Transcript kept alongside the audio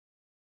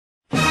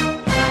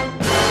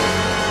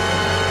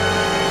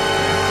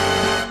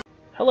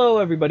Hello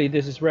everybody,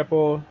 this is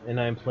Repo, and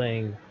I'm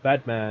playing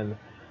Batman,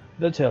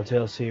 the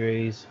Telltale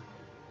series.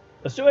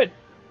 Let's do it!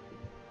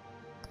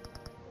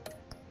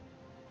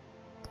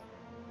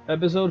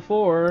 Episode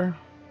 4.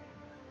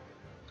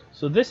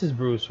 So this is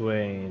Bruce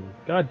Wayne.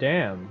 God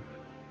damn.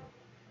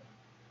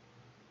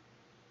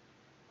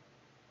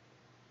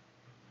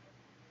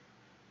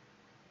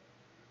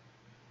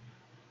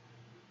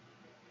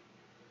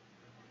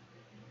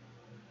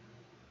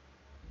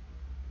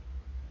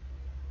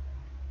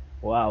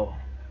 Wow.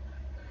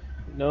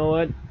 You know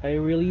what? I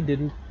really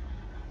didn't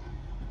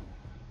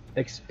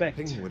expect.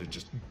 King would have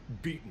just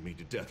beaten me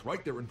to death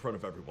right there in front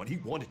of everyone. He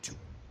wanted to.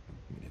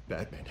 I mean, if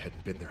Batman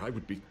hadn't been there, I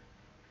would be...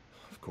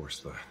 Of course,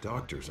 the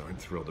doctors aren't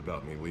thrilled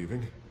about me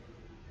leaving.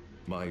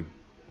 My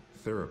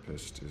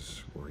therapist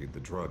is worried the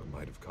drug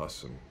might have caused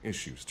some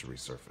issues to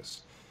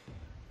resurface.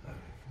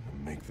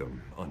 Make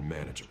them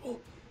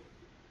unmanageable.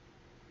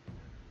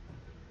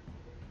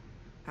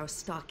 Our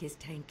stock is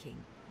tanking.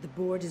 The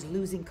board is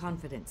losing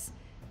confidence.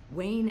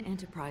 Wayne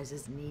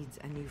Enterprises needs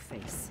a new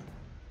face.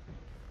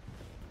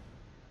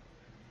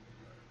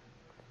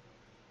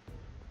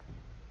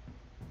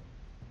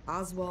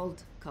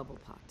 Oswald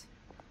Cobblepot.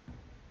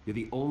 You're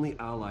the only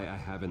ally I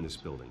have in this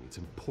building. It's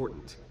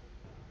important.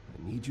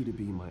 I need you to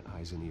be my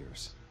eyes and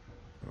ears.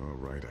 All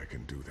right, I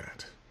can do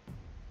that.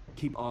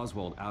 Keep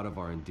Oswald out of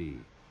R&D,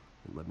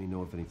 and let me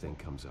know if anything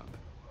comes up.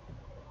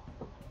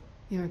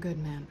 You're a good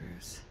man,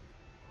 Bruce.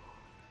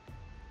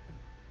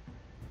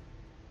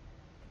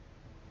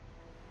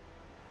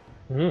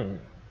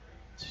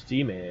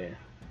 Steamy.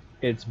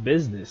 It's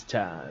business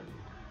time.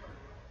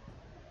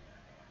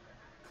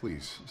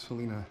 Please,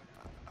 Selina,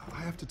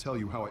 I have to tell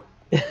you how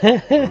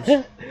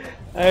I...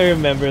 I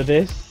remember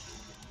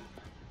this.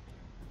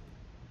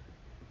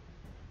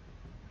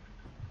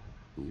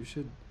 You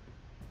should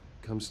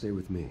come stay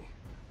with me.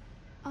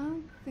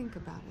 I'll think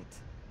about it.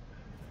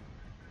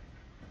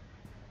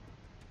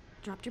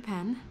 Dropped your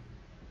pen.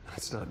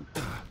 That's not...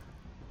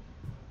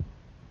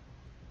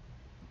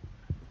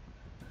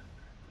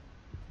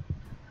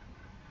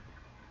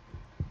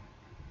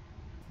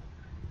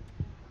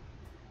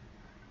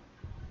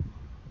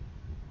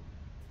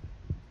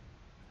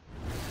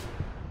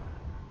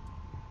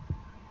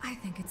 I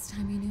think it's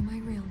time you knew my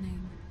real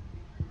name.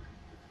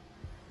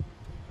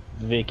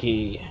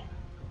 Vicky.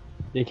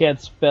 You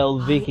can't spell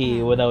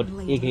Vicky without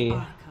Lady Icky.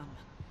 Arkham.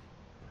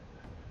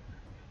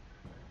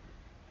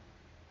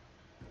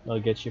 I'll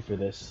get you for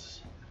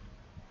this.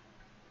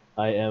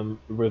 I am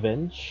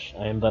Revenge.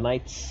 I am the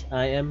Knights.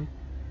 I am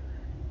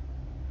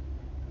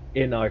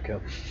in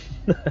Arkham.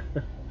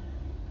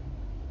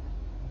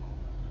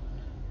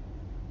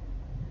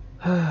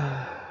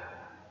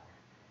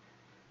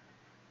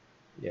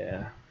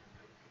 Yeah.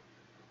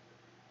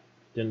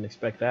 Didn't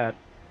expect that.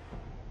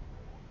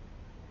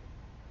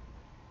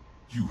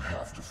 You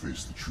have to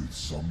face the truth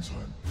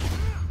sometime.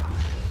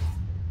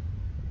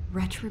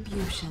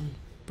 Retribution,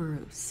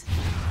 Bruce.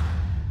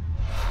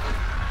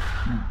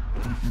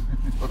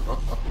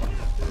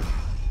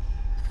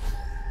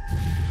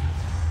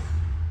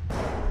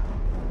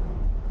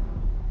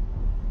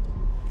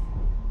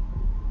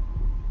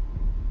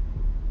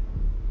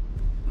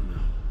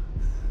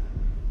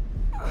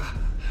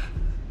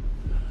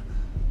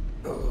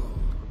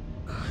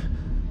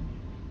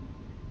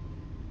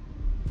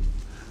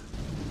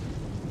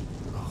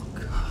 Oh,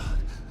 God.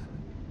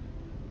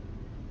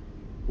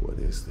 What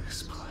is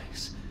this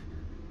place?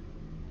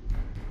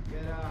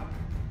 Get up.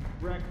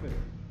 Breakfast.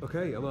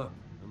 Okay, I'm up.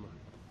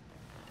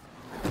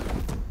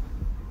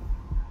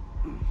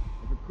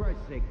 For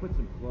Christ's sake, put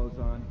some clothes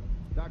on.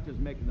 Doctor's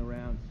making the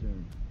rounds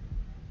soon.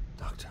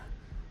 Doctor?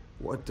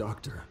 What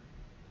doctor?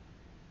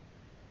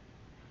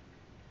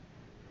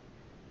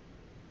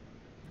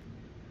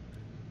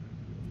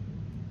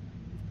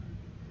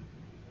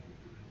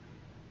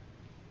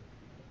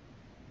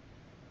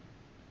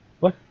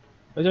 What?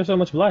 Why is there so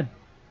much blood?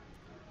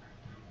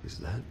 Is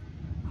that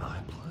my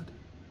blood?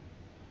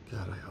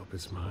 God, I hope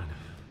it's mine.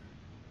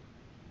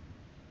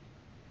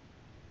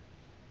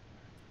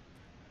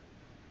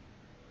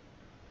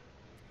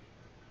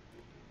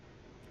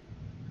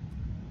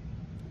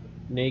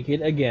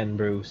 Naked again,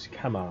 Bruce.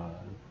 Come on.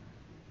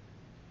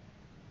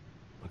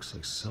 Looks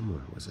like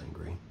someone was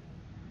angry.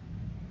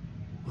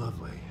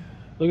 Lovely.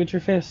 Look at your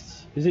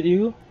fists. Is it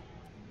you?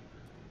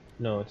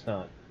 No, it's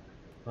not.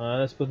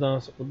 Let's put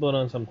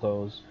on some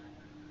clothes.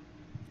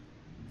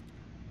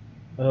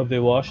 I hope they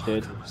washed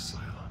it. Arkham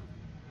Asylum.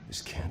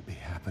 This can't be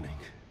happening.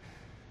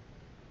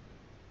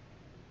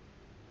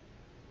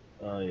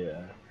 Oh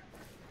yeah.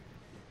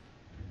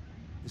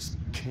 This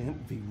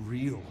can't be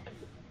real.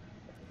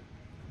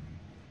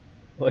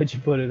 Why'd you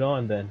put it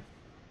on then?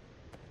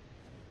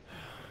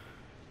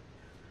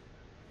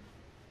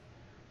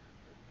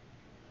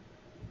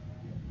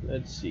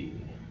 Let's see.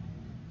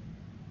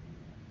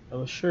 I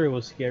was sure it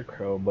was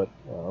Scarecrow, but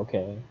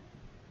okay.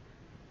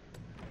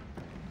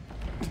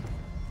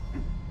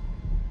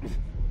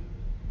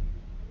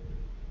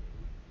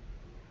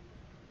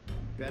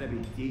 Better be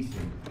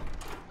decent.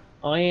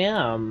 I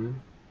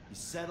am. You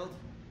settled?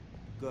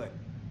 Good.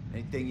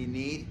 Anything you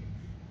need?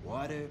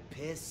 Water,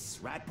 piss,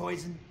 rat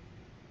poison?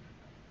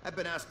 I've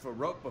been asked for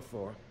rope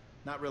before.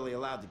 Not really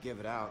allowed to give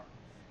it out.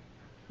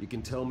 You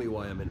can tell me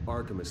why I'm in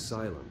Arkham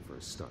Asylum for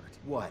a start.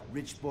 What,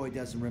 rich boy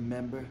doesn't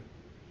remember?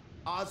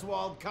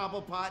 Oswald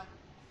Cobblepot?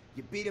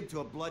 You beat him to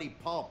a bloody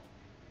pulp.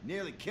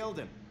 Nearly killed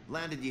him.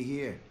 Landed you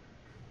here.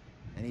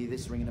 Any of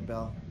this ringing a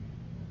bell?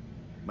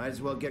 Might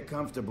as well get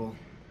comfortable.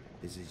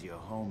 This is your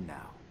home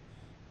now.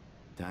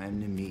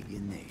 Time to meet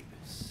your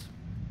neighbors.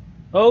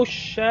 Oh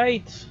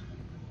shite!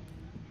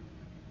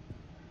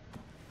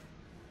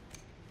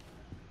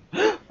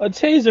 A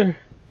taser!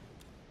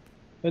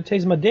 Gonna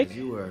tase my dick?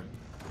 You were.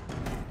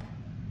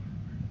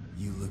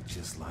 You look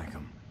just like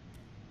him.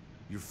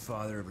 Your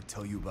father ever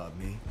tell you about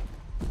me?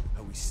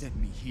 How he sent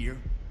me here?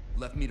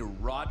 Left me to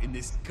rot in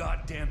this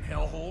goddamn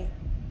hellhole?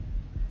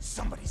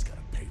 Somebody's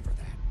gotta pay for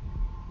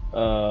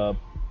that.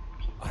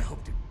 I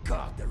hope to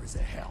God there is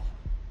a hell.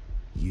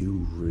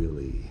 You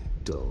really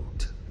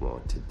don't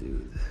want to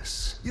do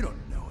this. You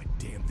don't know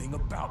a damn thing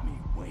about me,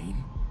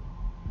 Wayne.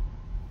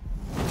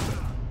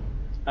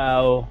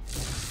 Ow.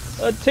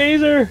 A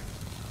taser!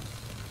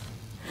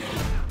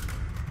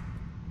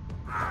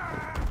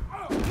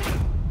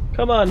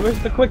 Come on, where's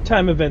the quick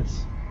time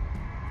events?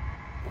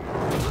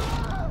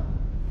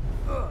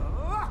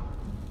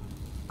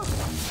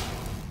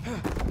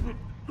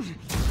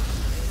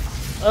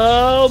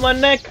 Oh, my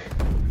neck!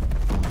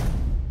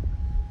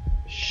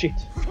 Shit.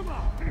 Come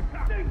on,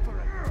 sing for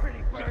it,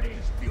 pretty birdie.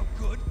 Feel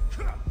good?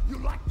 You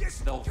like this?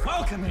 The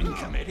welcoming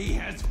committee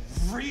has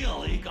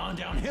really gone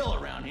downhill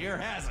around here,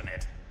 hasn't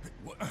it?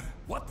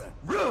 What the?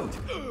 Rude!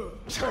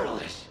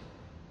 Churlish!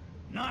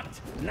 Not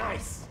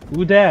nice!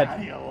 Who How that?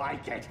 do you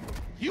like it?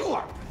 You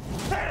are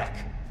pathetic!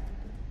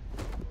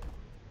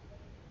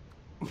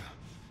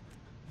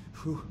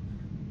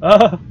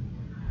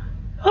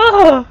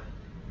 Ah!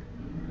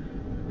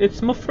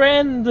 It's my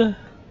friend!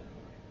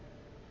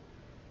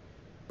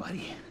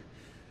 Buddy?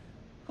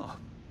 Oh,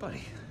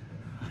 buddy.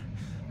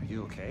 Are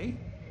you okay?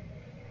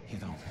 You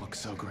don't look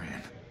so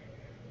grand.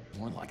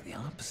 More like the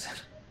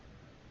opposite.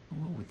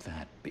 What would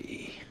that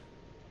be?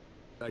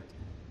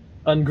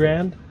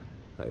 Ungrand?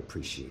 I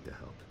appreciate the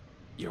help.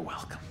 You're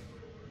welcome.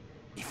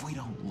 If we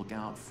don't look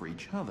out for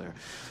each other,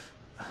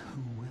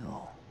 who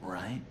will,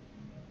 right?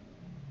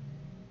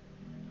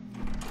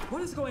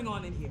 What is going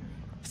on in here?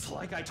 It's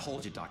like I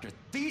told you, Doctor.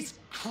 These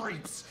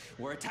creeps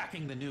were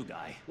attacking the new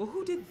guy. Well,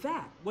 who did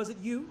that? Was it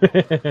you?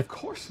 Of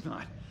course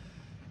not.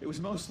 It was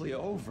mostly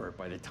over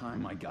by the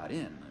time I got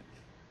in.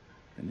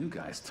 The new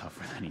guy's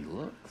tougher than he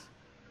looks.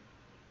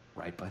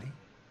 Right, buddy?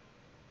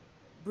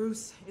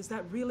 Bruce, is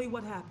that really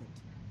what happened?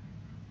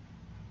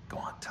 Go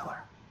on, tell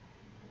her.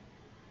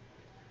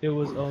 It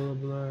was all a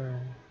blur.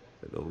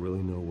 I don't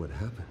really know what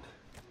happened.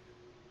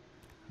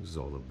 It was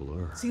all a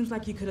blur. Seems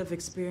like you could have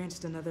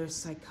experienced another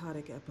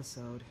psychotic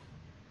episode.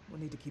 We'll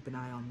need to keep an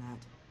eye on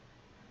that.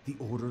 The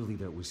orderly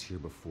that was here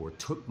before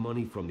took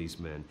money from these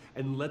men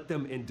and let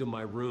them into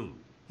my room.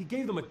 He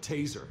gave them a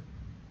taser.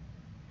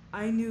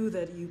 I knew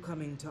that you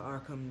coming to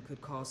Arkham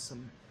could cause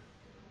some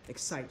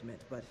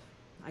excitement, but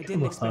I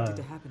didn't expect it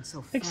to happen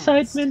so fast.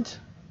 Excitement!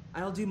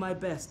 I'll do my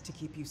best to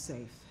keep you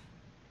safe,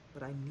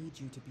 but I need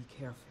you to be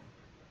careful.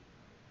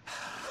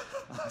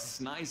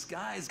 Us nice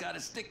guys gotta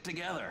stick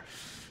together.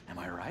 Am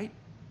I right?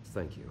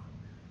 Thank you.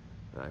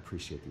 I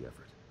appreciate the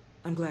effort.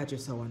 I'm glad you're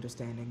so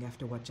understanding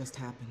after what just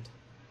happened.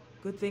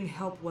 Good thing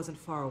help wasn't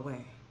far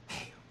away.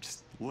 Hey, I'm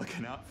just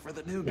looking out for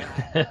the new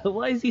guy.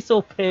 Why is he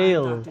so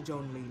pale? I'm Dr.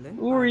 Joan Leland.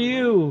 Who are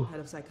you? Head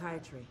of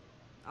psychiatry.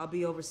 I'll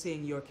be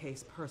overseeing your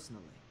case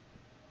personally.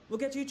 We'll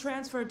get you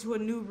transferred to a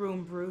new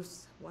room,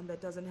 Bruce. One that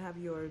doesn't have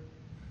your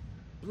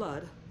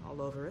blood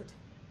all over it.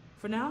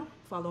 For now,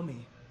 follow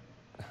me.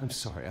 I'm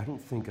sorry, I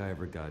don't think I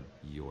ever got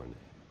your name.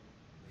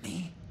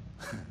 Me?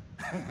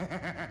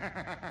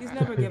 He's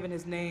never given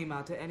his name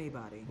out to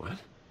anybody. What?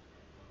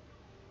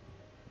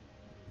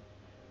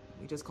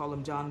 We just call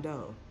him John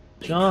Doe.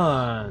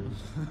 John.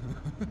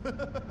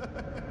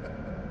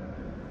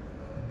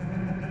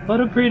 What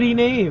a pretty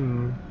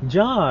name.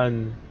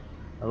 John.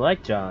 I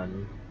like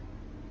John.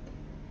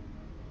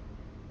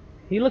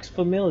 He looks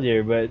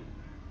familiar, but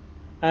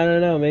I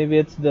don't know, maybe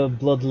it's the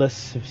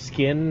bloodless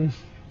skin.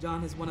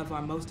 John is one of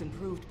our most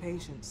improved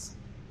patients.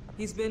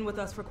 He's been with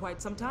us for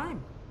quite some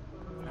time.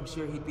 I'm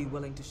sure he'd be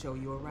willing to show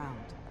you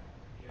around.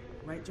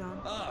 Right, John?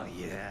 Oh,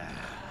 yeah.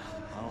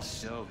 I'll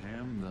show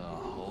him the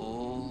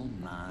whole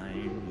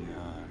 9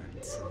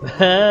 yards.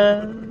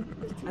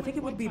 I think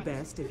it would be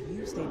best if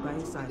you stayed by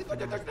his side for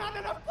now. There's not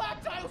enough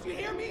black tiles, you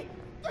hear me?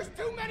 There's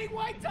too many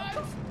white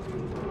tiles!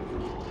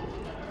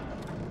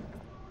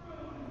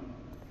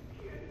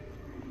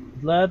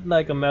 Is that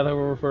like a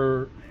metaphor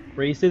for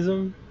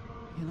racism?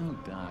 You know,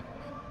 Doc,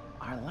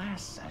 our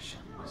last session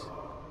was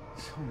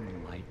so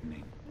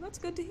enlightening. Well, that's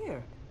good to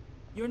hear.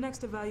 Your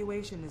next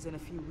evaluation is in a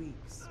few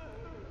weeks.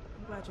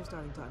 I'm glad you're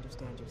starting to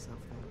understand yourself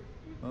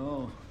there.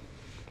 Oh,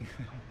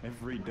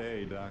 every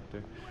day,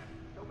 Doctor.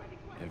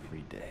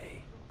 Every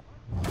day.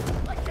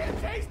 I can't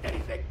taste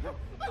anything!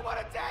 I want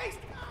to taste!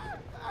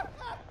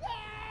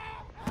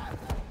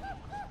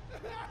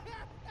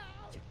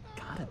 You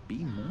gotta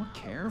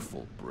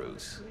careful,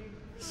 Bruce.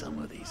 Some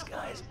of these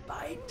guys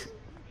bite.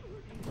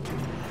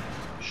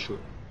 Sure.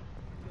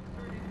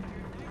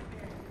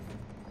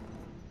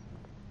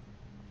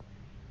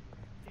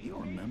 You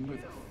remember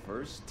the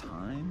first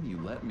time you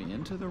let me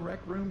into the rec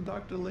room,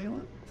 Dr.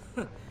 Leland?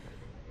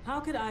 How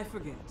could I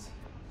forget?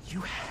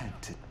 You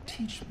had to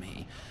teach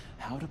me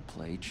how to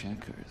play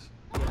checkers.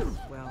 Yes,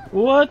 well...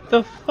 What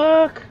the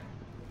fuck?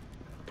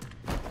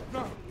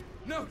 No,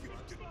 no,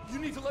 you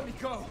need to let me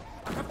go.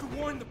 I have to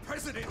warn the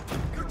president.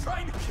 They're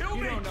trying to kill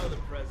me. You don't know the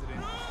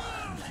president.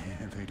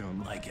 They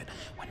don't like it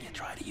when you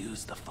try to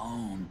use the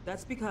phone.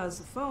 That's because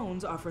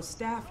phones are for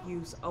staff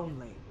use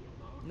only.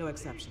 No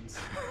exceptions.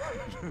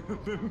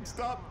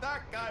 Stop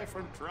that guy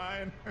from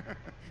trying.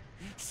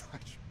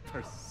 Such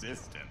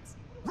persistence.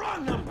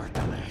 Wrong number,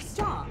 dumbass.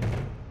 John!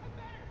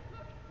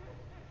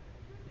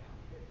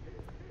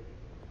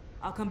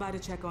 I'll come by to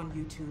check on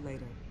you two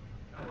later.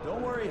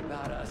 Don't worry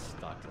about us,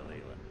 Dr.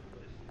 Leland.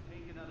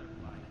 Take another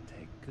line and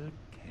take good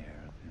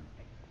care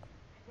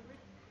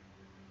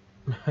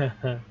of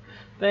him.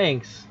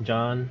 Thanks,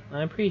 John.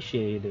 I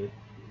appreciate it.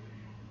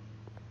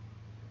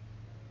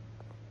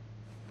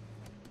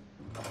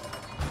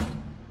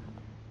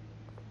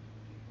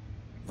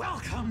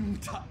 Welcome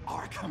to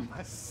Arkham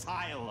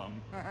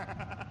Asylum.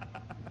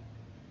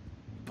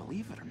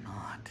 Believe it or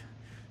not,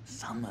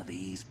 some of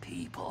these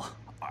people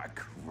are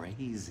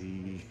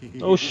crazy.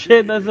 Oh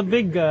shit, that's a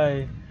big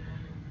guy.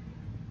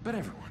 But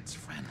everyone's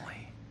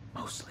friendly,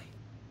 mostly.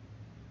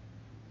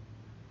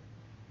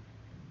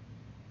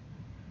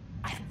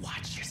 I'd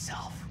watch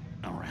yourself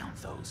around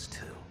those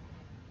two.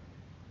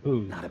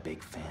 Ooh. Not a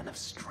big fan of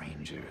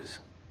strangers.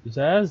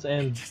 Zaz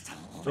and...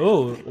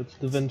 Oh, it's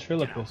the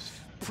ventriloquist.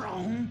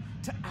 Prone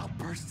to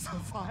outbursts of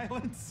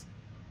violence.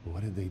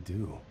 What did they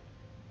do?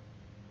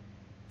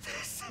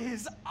 This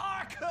is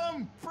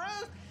Arkham,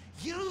 Bruce!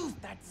 Use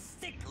that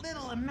sick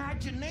little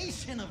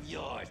imagination of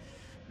yours.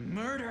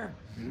 Murder,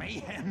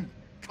 mayhem,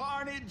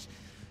 carnage,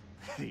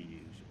 the usual.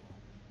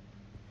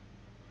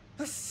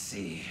 Let's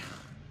see.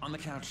 On the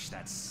couch,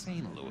 that's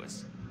St.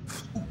 Louis.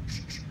 Ooh,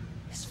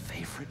 his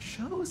favorite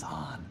show's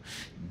on.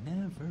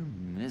 Never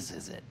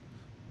misses it.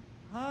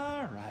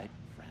 All right,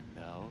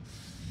 friendo.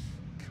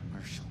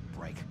 Commercial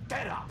break.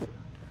 Get up!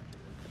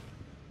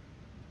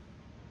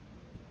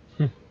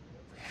 Where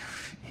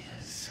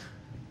is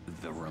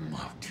the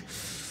remote?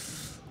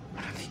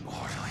 One of the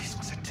orderlies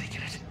must have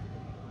taken it.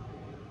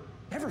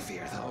 Never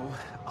fear, though.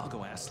 I'll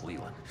go ask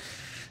Leland.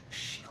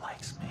 She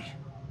likes me.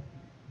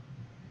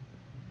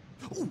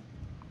 Ooh,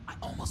 I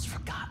almost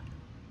forgot.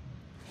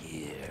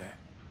 Here.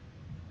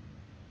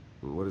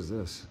 What is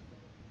this?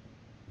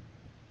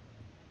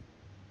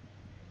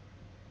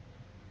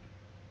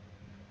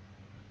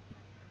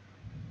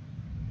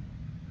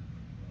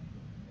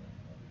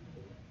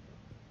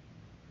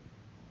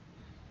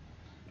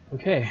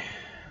 Okay.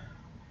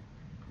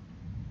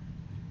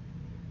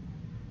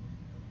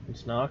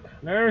 Let's knock.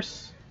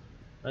 Nurse!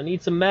 I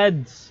need some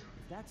meds.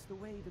 That's the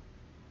way the...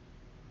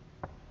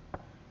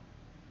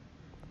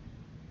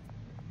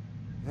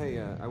 Hey,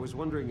 I was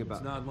wondering about...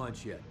 It's not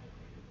lunch yet.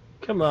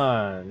 Come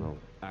on. Well,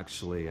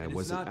 actually, I And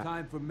wasn't... It's not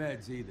time for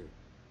meds either.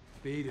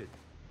 Beat it.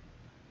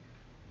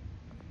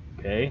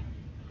 Okay.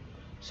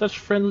 Such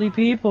friendly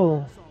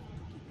people.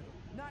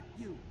 Not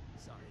you.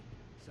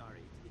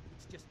 Sorry.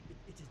 It's just...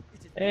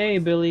 Hey,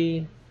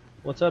 Billy.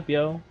 What's up,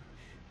 yo?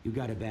 You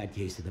got a bad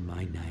case of the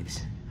mind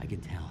knives. I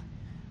can tell.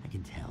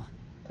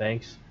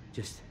 Thanks.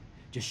 Just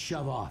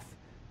shove off,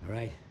 all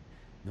right?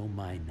 No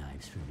mind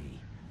knives for me.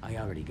 I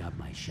already got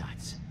my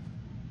shots.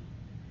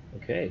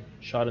 Okay.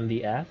 Shot in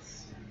the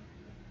ass.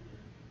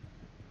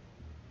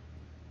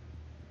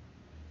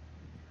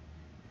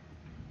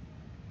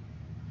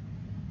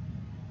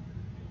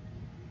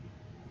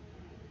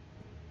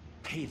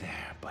 Hey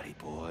there, buddy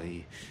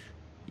boy.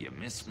 You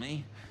missed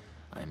me?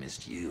 I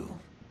missed you.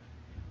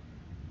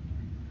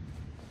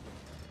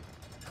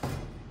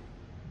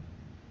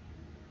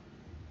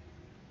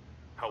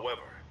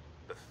 However,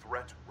 the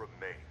threat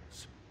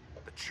remains.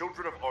 The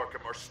children of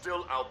Arkham are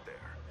still out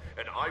there,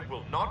 and I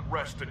will not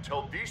rest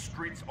until these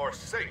streets are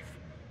safe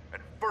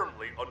and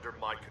firmly under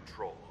my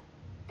control.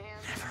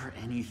 Never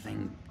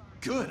anything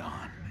good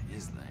on,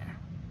 is there?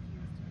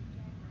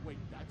 Wait,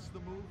 that's the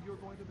move you're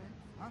going to make?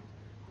 Huh?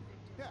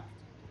 Yeah.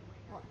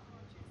 What?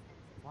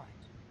 Why?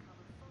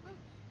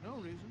 No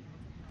reason.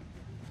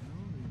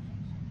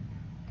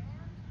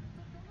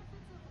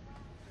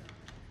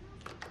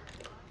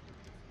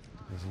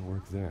 Doesn't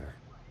work there.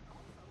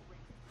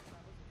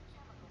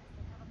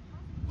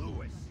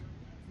 Lewis.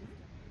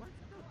 What?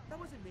 No, that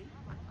wasn't me.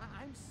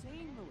 I'm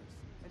sane, Lewis.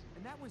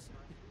 And that was...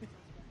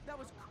 that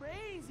was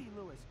crazy,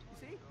 Lewis.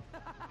 You see?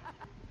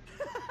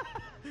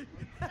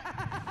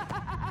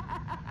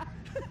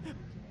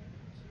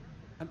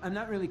 I'm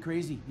not really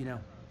crazy, you know,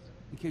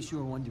 in case you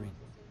were wondering.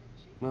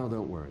 Well,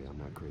 don't worry, I'm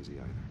not crazy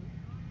either.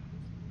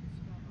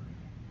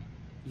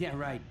 Yeah,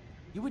 right.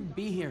 You wouldn't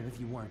be here if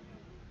you weren't.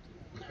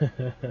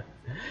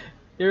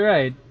 You're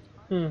right.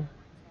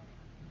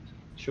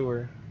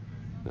 Sure.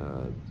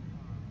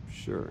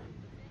 Sure.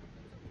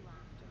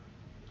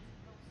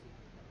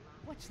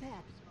 What's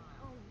that?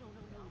 Oh, no,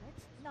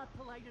 that's not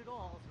polite at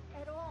all.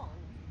 At all.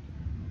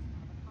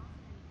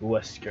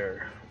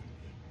 Wesker.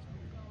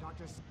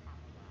 Doctor...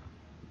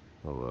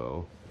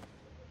 Hello?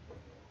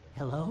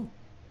 Hello?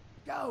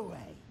 Go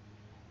away.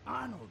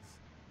 Arnold's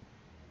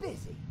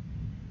busy.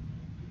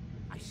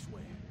 I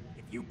swear,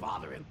 if you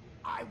bother him,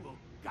 I will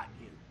gut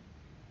you.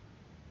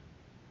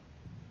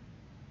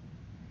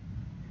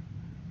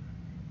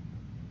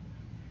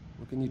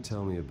 What can you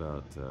tell me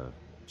about,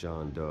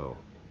 John Doe?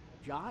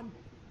 John?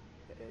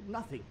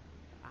 Nothing.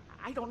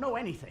 I don't know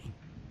anything.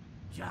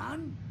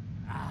 John?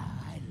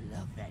 Ah, I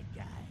love that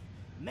guy.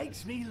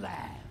 Makes me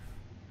laugh.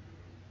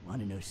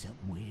 Want to know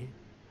something weird?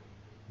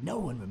 No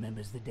one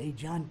remembers the day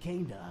John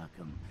came to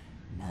Arkham.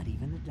 Not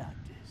even the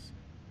doctors.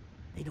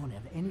 They don't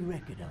have any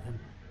record of him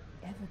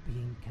ever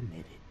being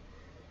committed.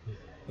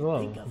 Whoa,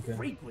 Think a okay.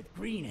 freak with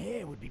green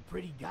hair would be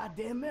pretty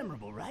goddamn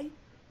memorable, right?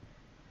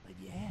 But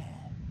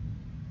yeah,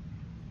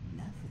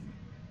 nothing.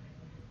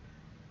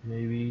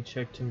 Maybe he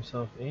checked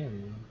himself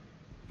in.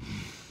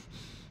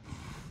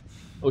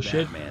 Oh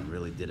shit. Batman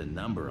really did a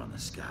number on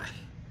this guy.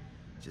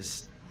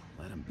 Just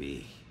let him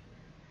be.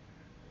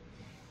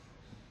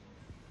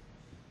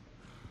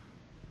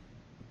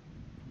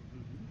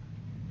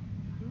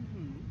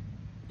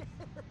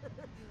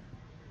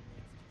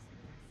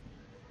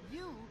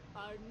 You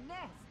are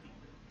nasty.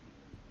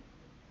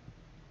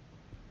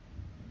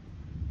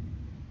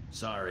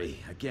 Sorry,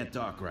 I can't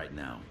talk right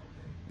now.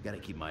 I gotta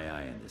keep my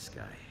eye on this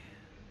guy.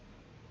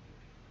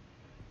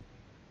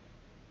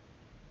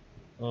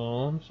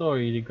 Oh, I'm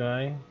sorry, the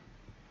guy.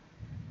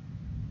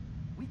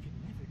 We could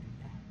never do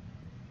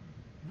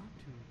that. Not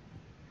to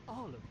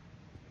all of them.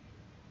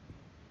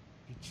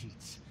 He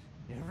cheats.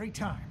 Every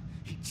time.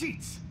 He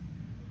cheats.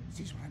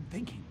 Sees what I'm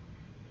thinking.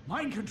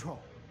 Mind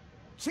control.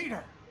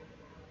 Cheater.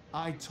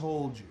 I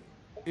told you,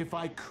 if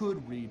I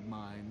could read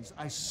minds,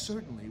 I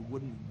certainly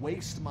wouldn't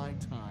waste my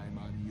time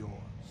on yours.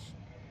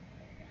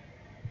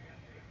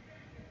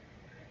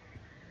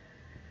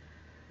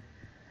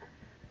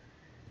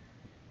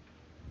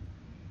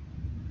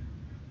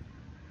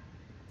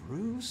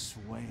 Bruce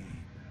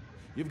Wayne.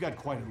 You've got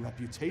quite a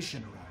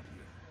reputation around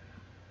here.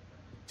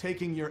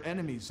 Taking your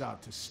enemies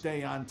out to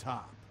stay on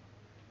top.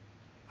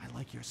 I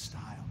like your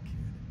style, kid.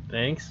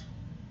 Thanks.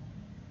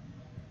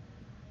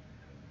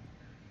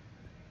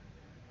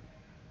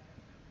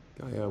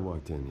 Guy I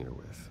walked in here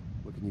with.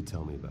 What can you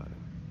tell me about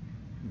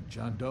him?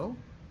 John Doe?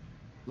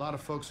 A lot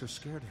of folks are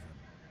scared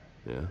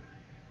of him. Yeah?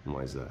 And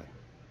why's that?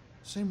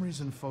 Same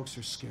reason folks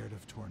are scared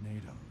of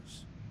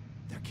tornadoes.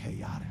 They're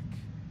chaotic,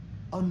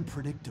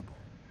 unpredictable.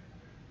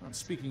 Not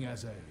speaking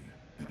as a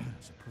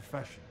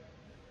profession,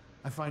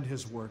 I find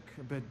his work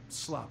a bit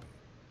sloppy.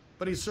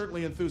 But he's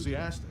certainly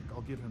enthusiastic,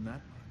 I'll give him that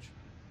much.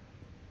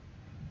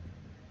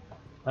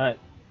 Alright.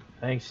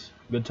 Thanks.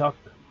 Good talk.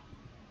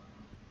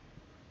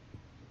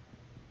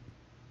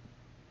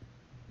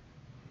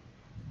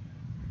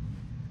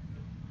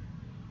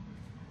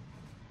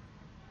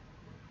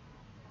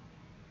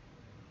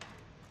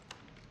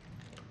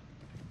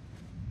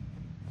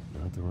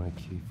 Not the right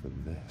key for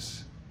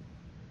this.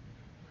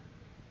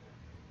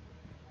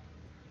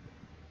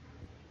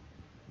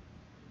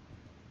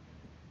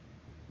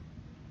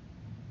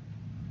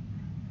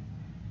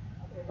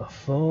 A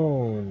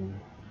phone.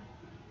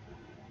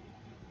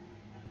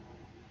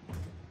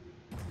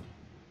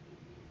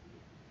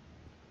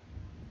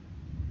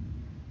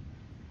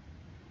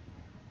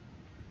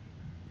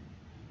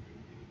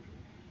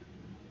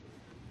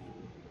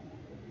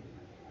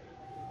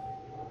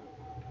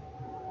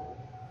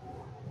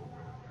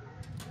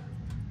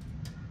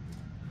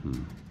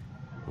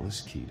 Well,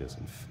 this key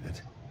doesn't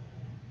fit.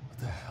 What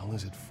the hell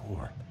is it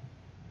for?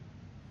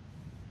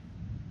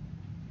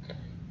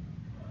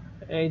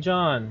 Hey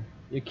John,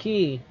 your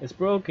key is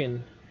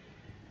broken.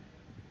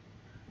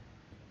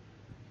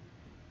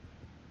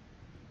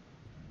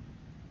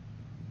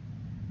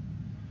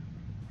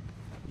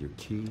 Your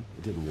key?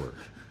 It didn't work.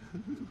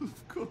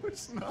 Of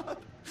course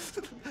not.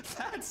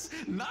 That's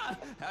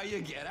not how you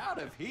get out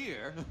of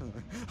here.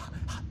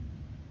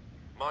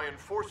 My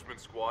enforcement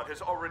squad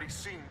has already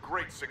seen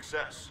great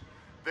success.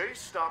 They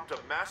stopped a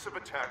massive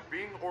attack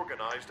being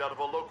organized out of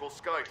a local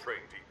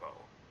SkyTrain depot.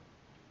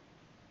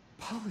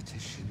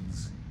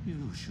 Politicians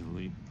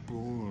usually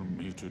bore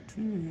me to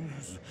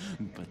tears,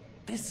 but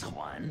this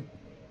one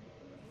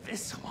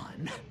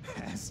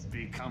has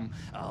become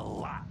a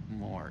lot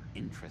more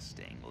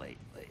interesting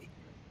lately.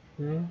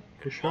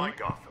 For sure. My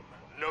Gotham,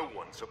 no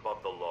one's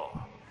above the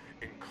law,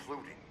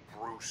 including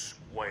Bruce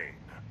Wayne.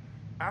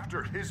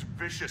 After his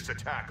vicious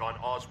attack on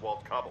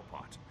Oswald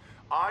Cobblepot,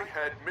 I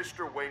had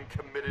Mr. Wayne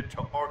committed to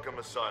Arkham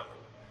Asylum,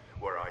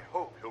 where I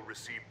hope he'll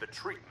receive the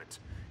treatment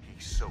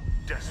he so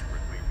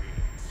desperately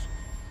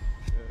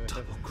needs.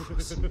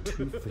 Double-crossing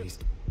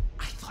two-faced.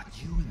 I thought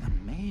you and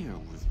the mayor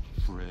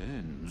were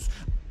friends.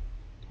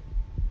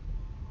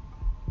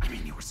 I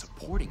mean, you were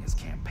supporting his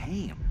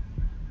campaign.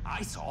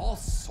 I saw all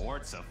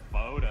sorts of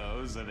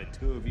photos of the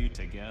two of you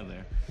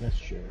together. That's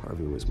true.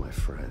 Harvey was my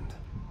friend.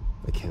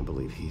 I can't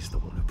believe he's the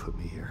one who put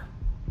me here.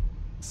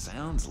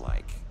 Sounds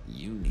like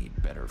you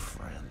need better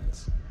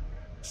friends.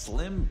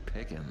 Slim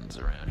pickings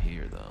around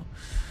here, though.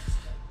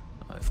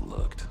 I've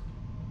looked.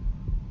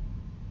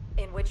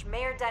 In which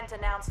Mayor Dent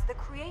announced the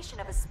creation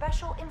of a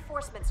special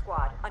enforcement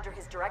squad under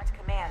his direct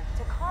command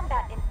to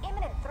combat an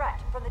imminent threat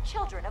from the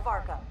children of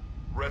Arkham.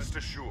 Rest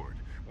assured,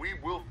 we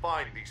will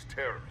find these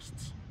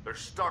terrorists, their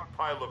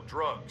stockpile of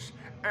drugs,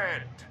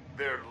 and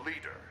their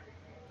leader,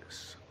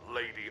 this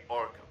Lady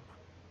Arkham,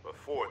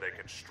 before they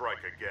can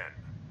strike again.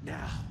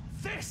 Now,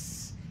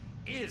 this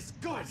is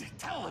good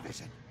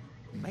television.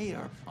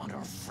 Mayor on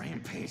a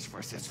rampage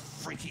versus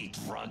freaky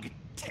drug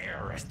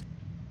terrorist.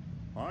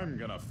 I'm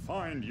gonna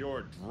find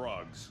your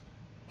drugs.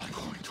 I'm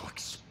going to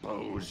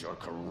expose your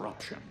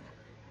corruption.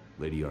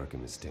 Lady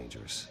Arkham is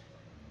dangerous.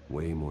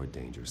 Way more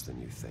dangerous than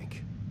you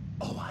think.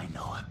 Oh, I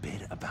know a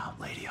bit about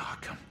Lady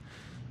Arkham.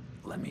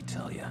 Let me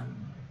tell you.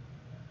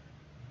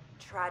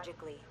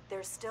 Tragically,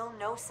 there's still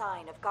no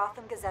sign of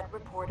Gotham Gazette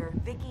reporter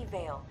Vicky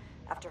Vale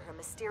after her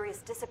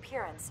mysterious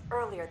disappearance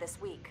earlier this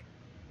week.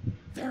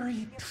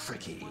 Very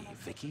tricky,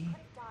 Vicky.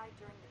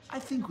 I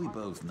think we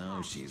both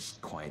know she's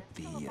quite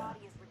the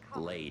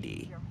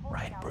lady,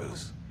 right,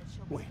 Bruce?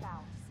 Wait,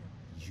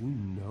 you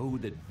know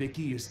that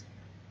Vicky is...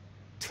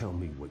 Tell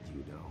me what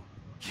you know.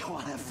 You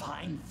want to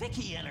find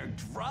Vicky and her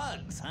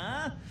drugs,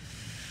 huh?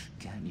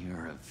 Get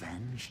your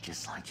revenge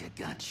just like you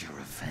got your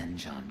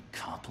revenge on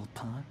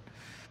Cobblepot?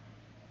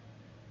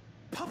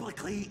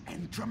 Publicly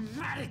and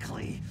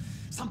dramatically.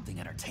 Something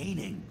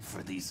entertaining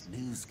for these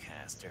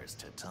newscasters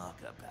to talk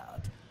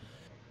about.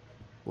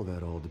 Well,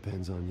 that all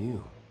depends on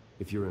you.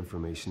 If your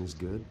information is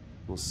good,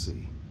 we'll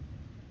see.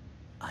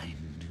 I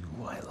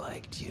knew I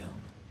liked you.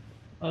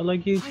 I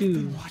like you too. I've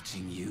been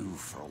watching you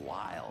for a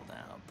while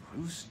now,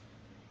 Bruce.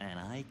 And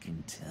I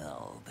can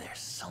tell there's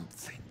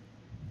something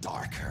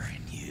darker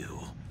in you.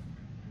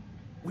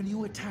 When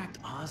you attacked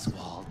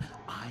Oswald,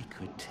 I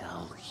could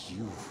tell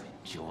you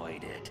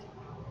enjoyed it.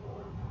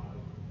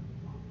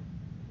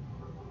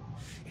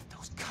 If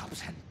those cops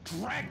had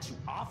dragged you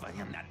off of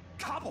him, that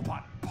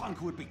Cobblepot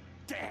punk would be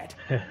dead.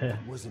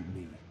 That wasn't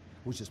me.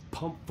 It was just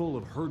pumped full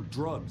of her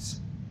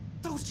drugs.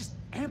 Those just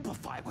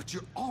amplify what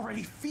you're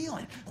already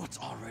feeling, what's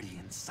already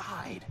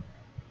inside.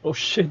 Oh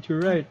shit,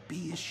 you're right. Don't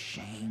be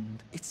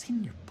ashamed. It's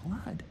in your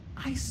blood.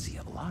 I see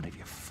a lot of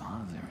your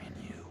father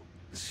in you.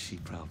 She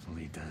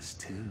probably does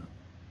too.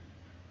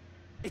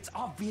 It's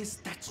obvious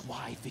that's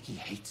why Vicky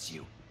hates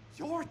you.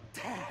 Your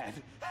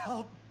dad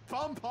helped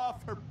bump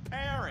off her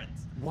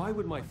parents. Why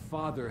would my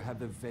father have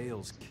the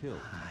Vales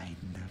killed? I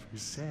never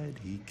said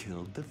he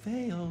killed the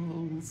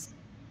Vales.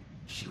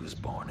 She was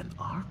born in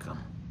Arkham.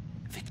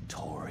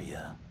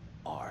 Victoria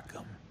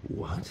Arkham.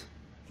 What?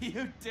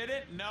 You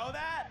didn't know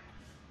that?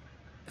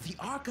 The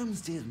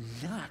Arkhams did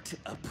not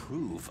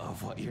approve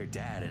of what your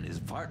dad and his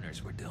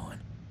partners were doing.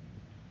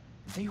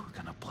 They were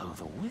gonna blow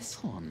the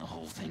whistle on the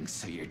whole thing,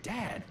 so your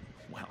dad,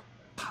 well,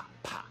 pop,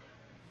 pop.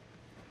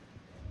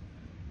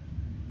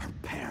 Her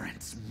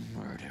parents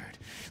murdered,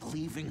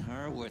 leaving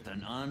her with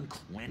an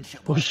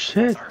unquenchable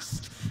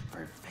thirst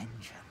for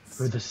vengeance.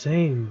 We're the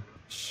same.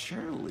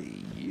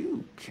 Surely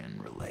you can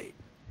relate.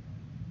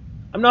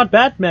 I'm not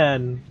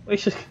Batman.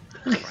 Let's just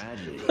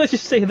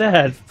say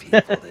that.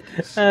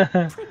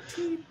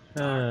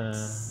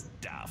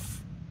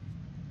 Stuff.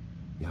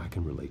 Yeah, I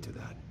can relate to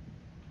that.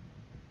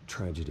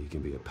 Tragedy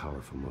can be a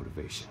powerful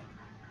motivation.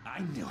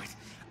 I knew it.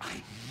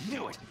 I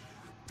knew it.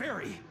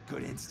 Very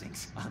good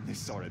instincts on this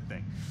sort of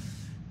thing.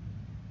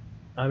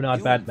 I'm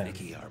not Batman. You and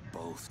Vicky are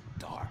both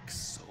dark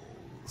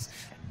souls,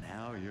 and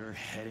now you're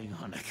heading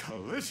on a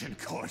collision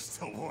course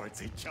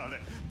towards each other.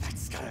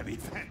 That's gonna be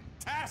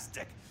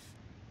fantastic.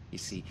 You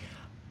see,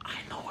 I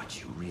know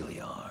what you really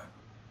are.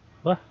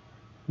 What?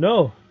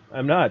 No,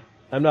 I'm not.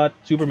 I'm not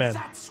Superman.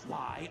 That's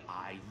why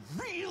I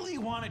really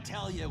want to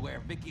tell you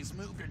where Vicky's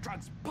moved her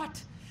drugs, but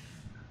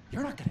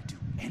you're not gonna do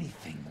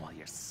anything while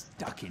you're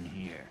stuck in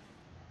here.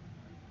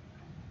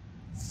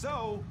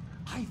 So,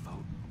 I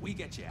vote we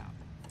get you out.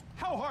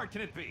 How hard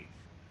can it be?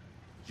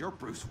 You're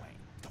Bruce Wayne.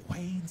 The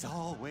Waynes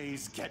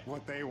always get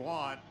what they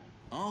want.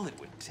 All it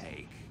would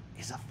take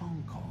is a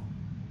phone call.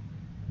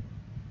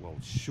 Well,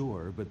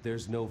 sure, but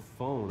there's no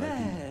phone.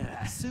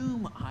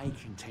 Assume I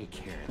can take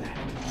care of that.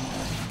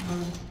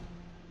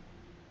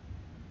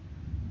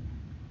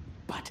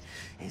 But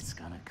it's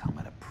gonna come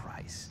at a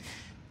price.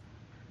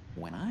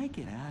 When I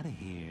get out of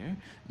here,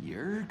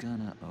 you're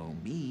gonna owe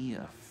me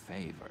a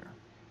favor,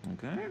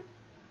 okay?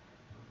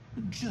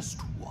 Just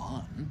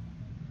one.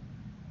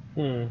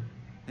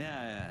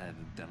 Yeah,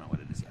 I don't know what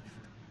it is yet.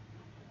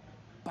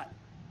 But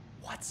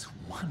what's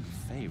one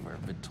favor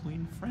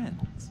between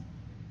friends?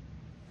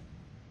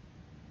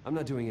 I'm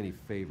not doing any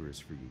favors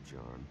for you,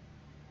 John.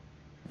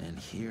 And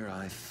here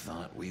I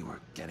thought we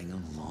were getting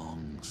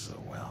along so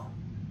well.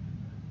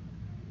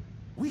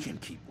 We can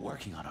keep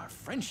working on our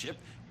friendship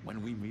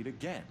when we meet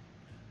again,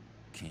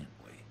 can't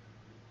we?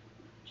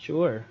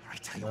 Sure. I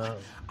tell you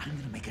what, I'm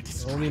gonna make a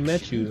distraction only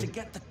met you. to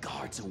get the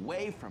guards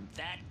away from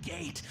that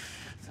gate.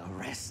 The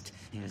rest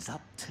is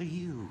up to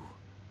you.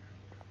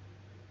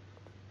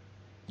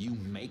 You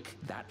make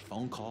that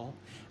phone call,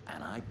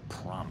 and I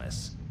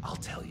promise I'll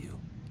tell you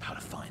how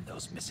to find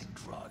those missing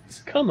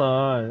drugs. Come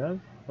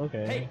on.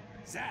 Okay. Hey,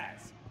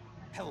 Zaz.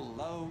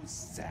 Hello,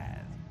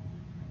 Zaz.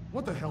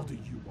 What the hell do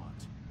you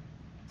want?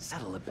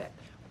 Settle a bet.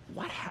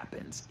 What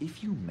happens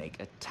if you make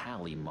a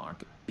tally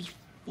mark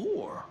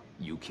before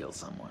you kill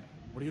someone?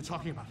 What are you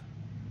talking about?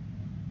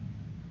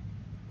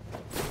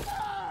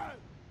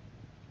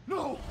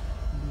 No!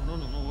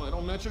 No, I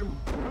don't match him.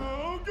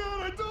 Oh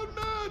god, I don't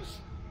match!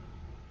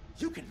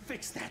 You can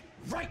fix that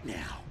right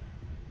now.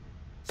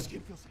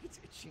 Skin feels like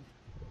it's itching.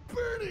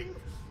 Burning!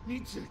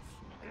 Need to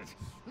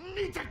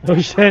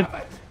Oh shit.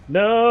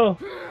 No!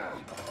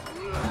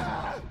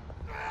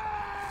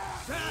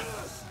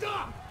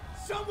 Stop!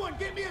 Someone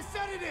get me a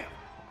sedative!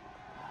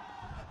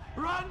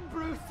 Run,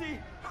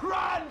 Brucey!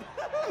 Run!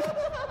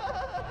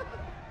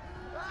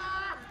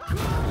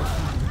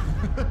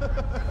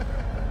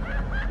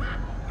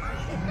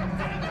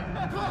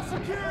 Call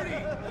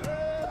security!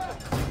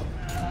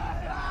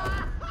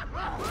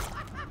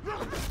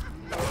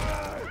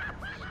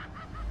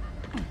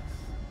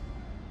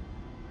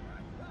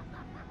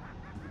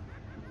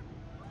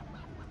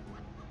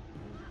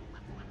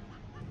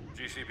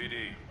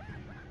 GCPD.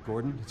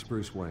 Gordon, it's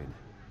Bruce Wayne.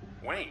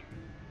 Wayne?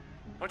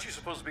 Aren't you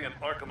supposed to be in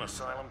Arkham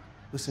Asylum?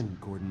 Listen,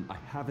 Gordon, I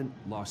haven't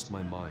lost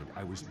my mind.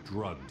 I was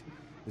drugged.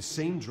 The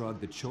same drug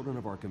the children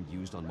of Arkham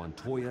used on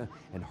Montoya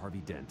and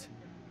Harvey Dent.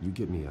 You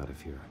get me out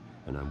of here,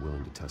 and I'm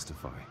willing to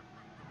testify.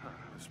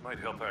 This might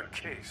help our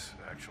case,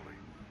 actually.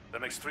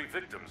 That makes 3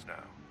 victims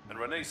now. And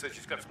Renee says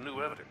she's got some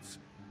new evidence.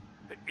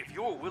 If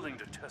you're willing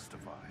to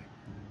testify,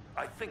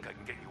 I think I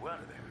can get you out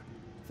of there.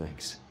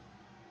 Thanks.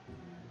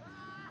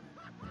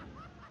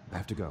 I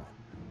have to go.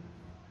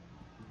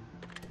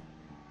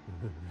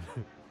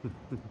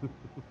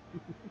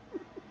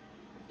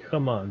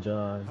 Come on,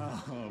 John.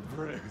 Oh,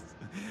 Bruce,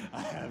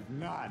 I have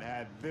not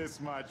had this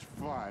much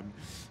fun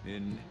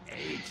in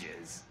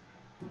ages.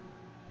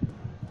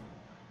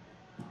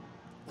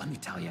 Let me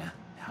tell you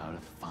how to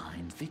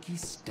find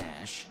Vicky's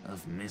stash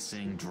of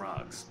missing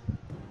drugs.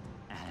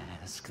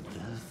 Ask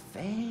the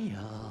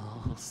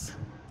Fails.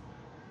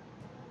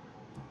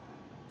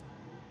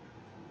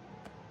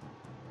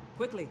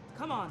 Quickly,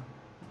 come on.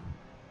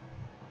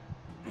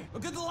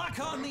 Good luck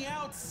on the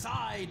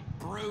outside,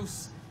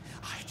 Bruce.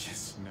 I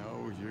just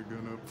know you're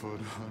gonna put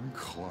on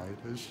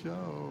quite a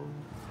show.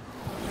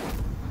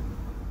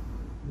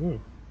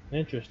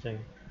 Interesting.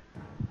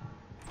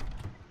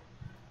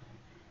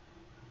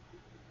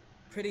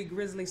 Pretty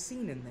grisly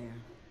scene in there.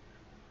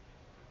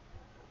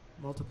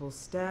 Multiple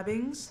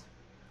stabbings.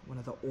 One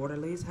of the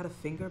orderlies had a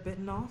finger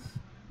bitten off.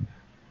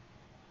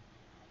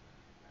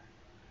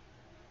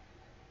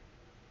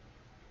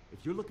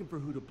 If you're looking for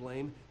who to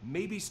blame,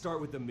 maybe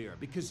start with the mirror,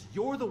 because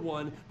you're the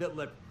one that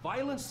left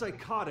violent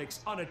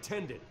psychotics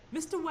unattended.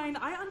 Mr. Wayne,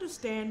 I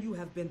understand you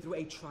have been through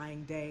a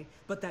trying day,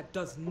 but that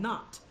does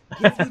not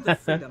give you the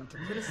freedom to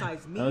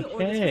criticize me or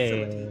this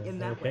facility in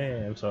that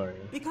way. I'm sorry.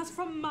 Because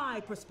from my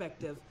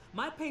perspective,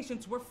 my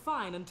patients were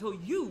fine until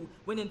you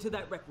went into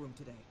that rec room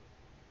today.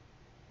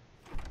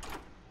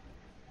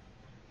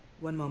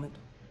 One moment.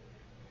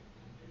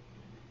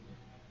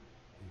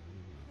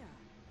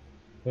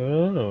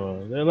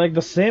 Oh, they're like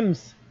the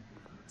Sims.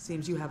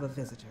 Seems you have a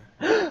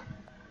visitor.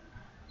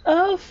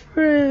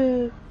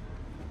 Alfred!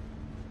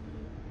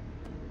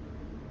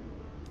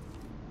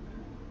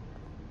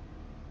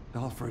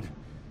 Alfred.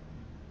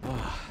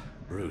 Ah,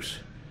 Bruce.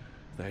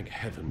 Thank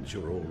heavens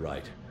you're all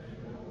right.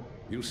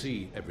 You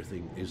see,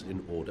 everything is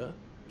in order.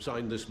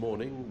 Signed this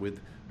morning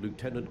with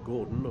Lieutenant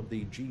Gordon of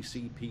the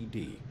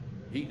GCPD.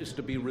 He is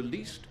to be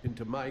released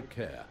into my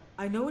care.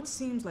 I know it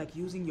seems like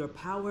using your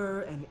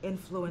power and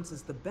influence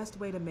is the best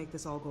way to make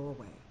this all go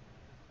away.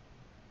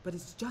 But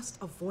it's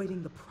just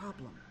avoiding the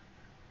problem.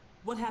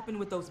 What happened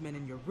with those men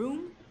in your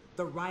room?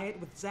 The riot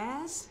with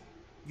Zaz?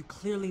 You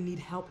clearly need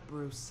help,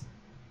 Bruce.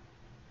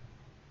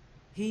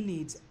 He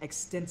needs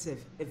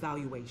extensive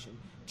evaluation,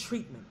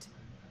 treatment.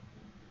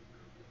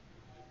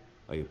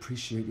 I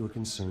appreciate your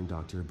concern,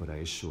 Doctor, but I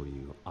assure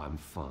you, I'm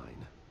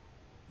fine.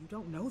 You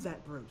don't know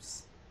that,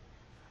 Bruce.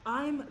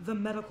 I'm the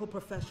medical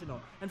professional,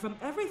 and from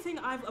everything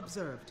I've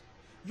observed,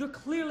 you're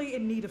clearly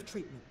in need of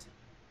treatment.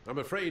 I'm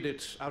afraid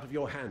it's out of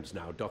your hands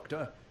now,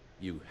 Doctor.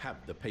 You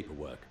have the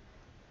paperwork.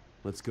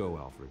 Let's go,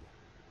 Alfred.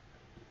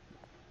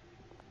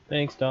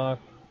 Thanks, Doc.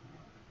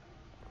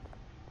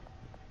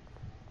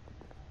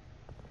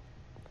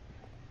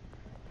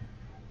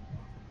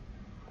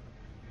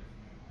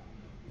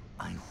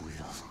 I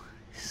will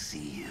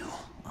see you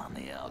on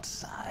the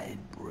outside,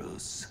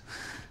 Bruce.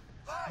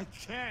 I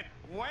can't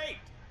wait!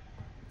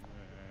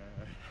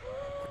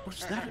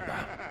 What's that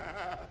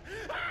about?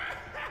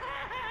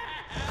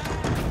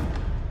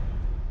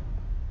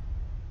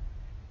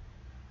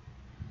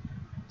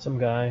 Some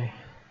guy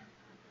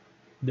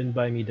didn't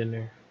buy me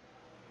dinner.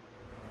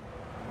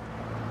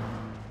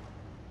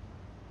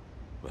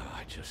 Well,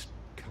 I just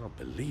can't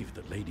believe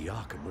that Lady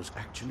Arkham was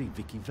actually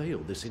Vicky Vale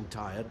this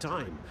entire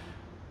time.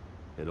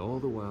 And all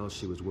the while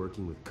she was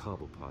working with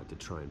Cobblepot to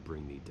try and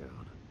bring me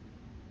down.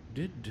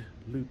 Did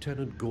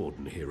Lieutenant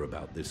Gordon hear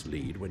about this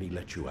lead when he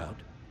let you out?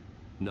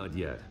 Not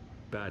yet.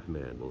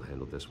 Batman will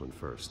handle this one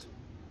first.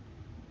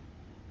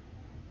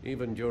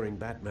 Even during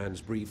Batman's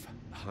brief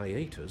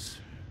hiatus,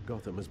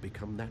 Gotham has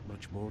become that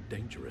much more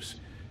dangerous.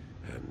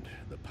 And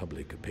the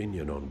public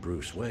opinion on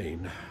Bruce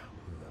Wayne...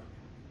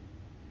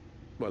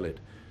 well, it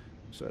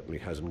certainly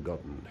hasn't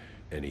gotten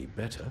any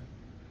better.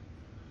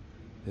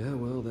 Yeah,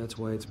 well, that's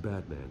why it's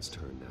Batman's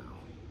turn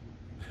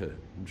now.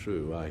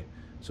 True, I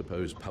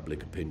suppose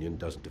public opinion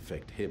doesn't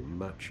affect him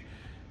much.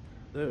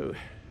 Though,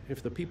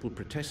 if the people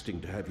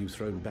protesting to have you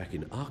thrown back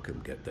in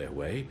Arkham get their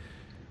way,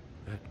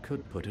 that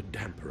could put a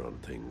damper on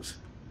things.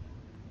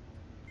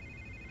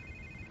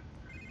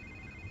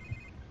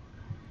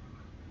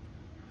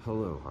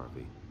 Hello,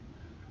 Harvey.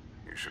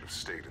 You should have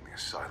stayed in the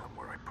asylum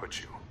where I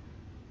put you.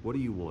 What do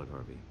you want,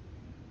 Harvey?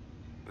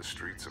 The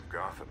streets of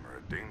Gotham are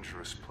a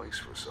dangerous place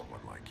for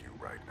someone like you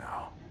right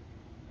now.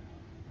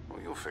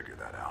 Well, you'll figure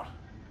that out.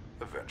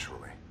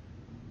 Eventually.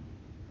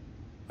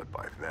 But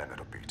by then,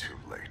 it'll be too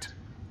late.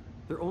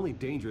 They're only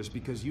dangerous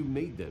because you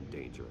made them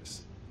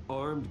dangerous.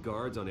 Armed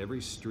guards on every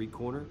street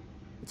corner?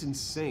 It's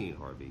insane,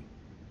 Harvey.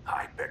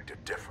 I beg to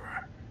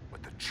differ.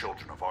 With the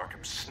children of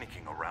Arkham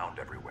sneaking around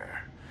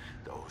everywhere,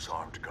 those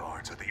armed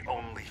guards are the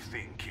only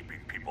thing keeping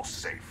people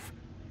safe.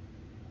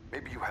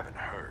 Maybe you haven't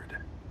heard,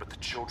 but the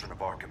children of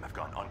Arkham have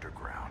gone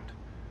underground.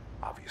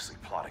 Obviously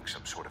plotting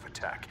some sort of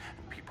attack,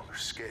 and people are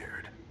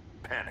scared,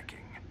 panicking.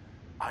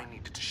 I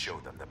needed to show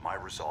them that my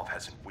resolve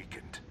hasn't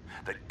weakened,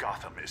 that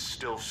Gotham is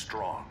still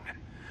strong.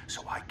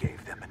 So I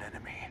gave them an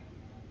enemy.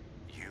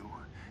 You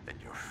and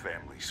your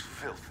family's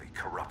filthy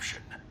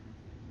corruption.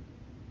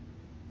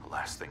 The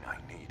last thing I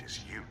need is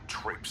you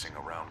traipsing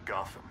around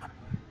Gotham.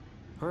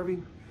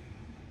 Harvey,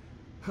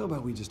 how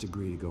about we just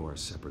agree to go our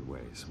separate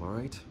ways, all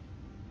right?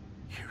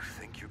 You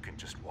think you can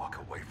just walk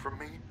away from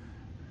me?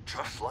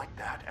 Just like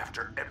that,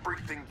 after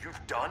everything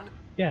you've done?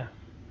 Yeah.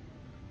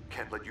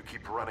 Can't let you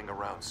keep running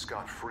around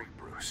scot-free,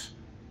 Bruce.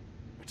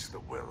 It's the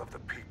will of the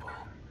people.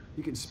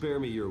 You can spare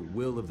me your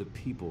will of the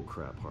people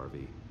crap,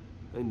 Harvey.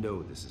 I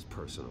know this is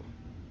personal.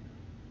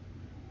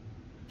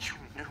 You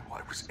knew I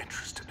was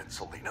interested in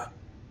Selina.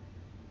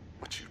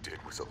 What you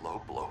did was a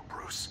low blow,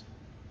 Bruce.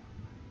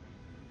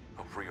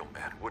 A real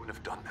man wouldn't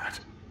have done that.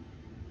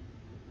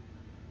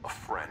 A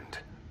friend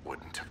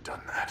wouldn't have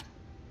done that.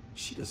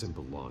 She doesn't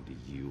belong to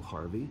you,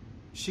 Harvey.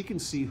 She can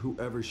see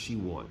whoever she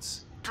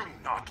wants. Do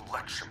not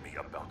lecture me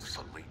about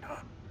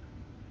Selina.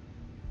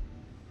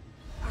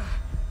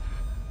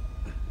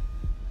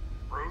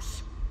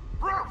 Bruce?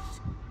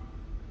 Bruce!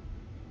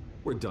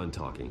 We're done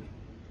talking.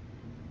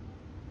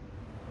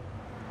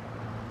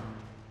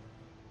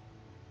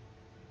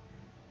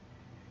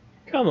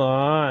 Come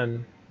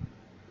on.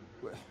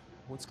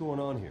 What's going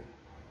on here?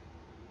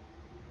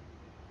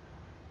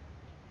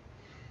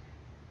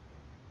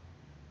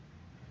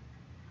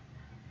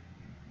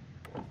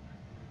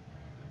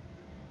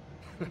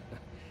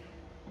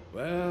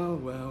 Well,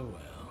 well,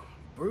 well.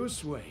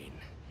 Bruce Wayne.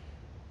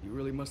 You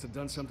really must have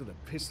done something to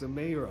piss the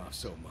mayor off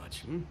so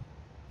much, hmm?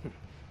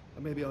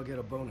 Maybe I'll get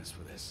a bonus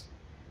for this.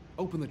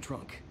 Open the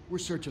trunk. We're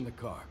searching the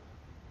car.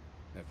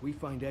 If we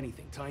find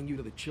anything tying you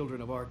to the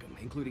children of Arkham,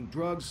 including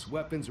drugs,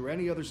 weapons, or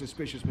any other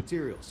suspicious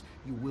materials,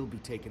 you will be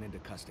taken into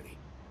custody.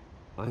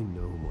 I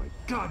know my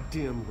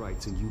goddamn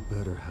rights, and you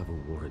better have a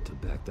warrant to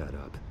back that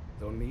up.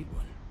 Don't need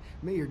one.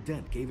 Mayor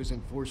Dent gave his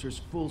enforcers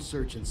full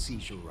search and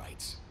seizure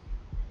rights.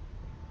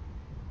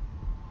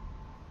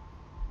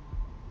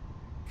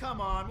 Come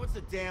on, what's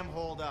the damn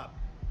holdup?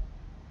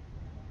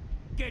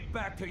 Get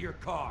back to your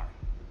car.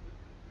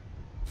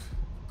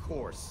 Of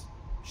course.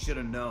 Should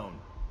have known.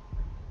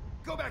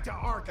 Go back to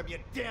Arkham, you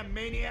damn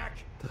maniac!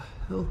 The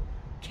hell?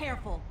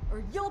 Careful,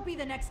 or you'll be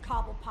the next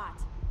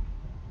Cobblepot.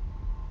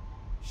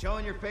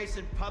 Showing your face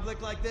in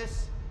public like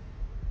this?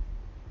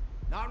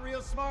 Not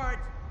real smart.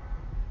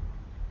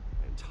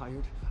 I am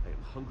tired, I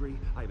am hungry,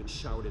 I haven't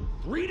showered in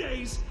 3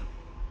 days!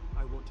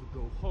 I want to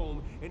go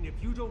home, and if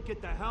you don't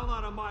get the hell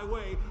out of my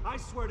way, I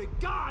swear to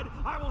God,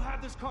 I will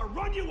have this car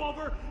run you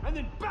over, and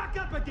then back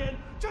up again,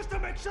 just to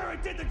make sure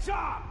it did the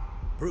job!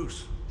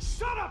 Bruce!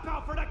 Shut up,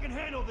 Alfred, I can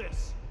handle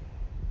this!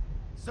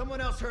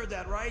 Someone else heard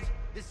that, right?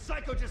 This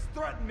psycho just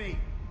threatened me!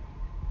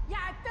 Yeah,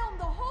 I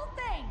filmed the whole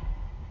thing!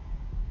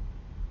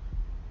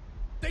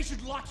 They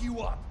should lock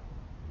you up!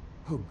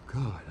 Oh,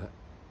 God,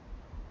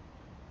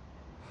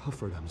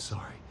 Alfred, I'm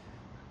sorry.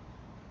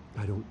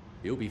 I don't...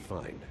 You'll be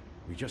fine.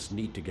 We just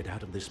need to get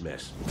out of this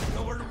mess.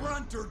 Nowhere to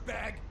run,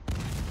 dirtbag!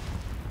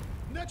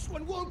 Next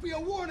one won't be a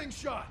warning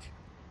shot!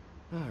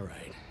 All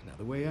right, now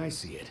the way I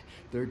see it,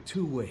 there are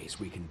two ways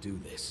we can do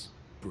this,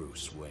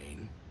 Bruce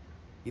Wayne.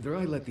 Either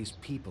I let these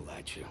people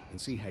at you and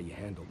see how you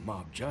handle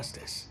mob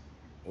justice,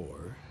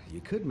 or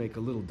you could make a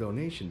little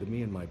donation to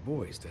me and my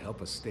boys to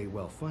help us stay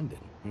well-funded,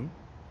 hmm?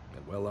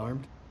 And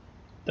well-armed?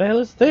 The hell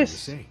is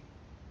this? What do you say?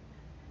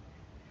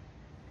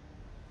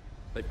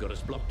 They've got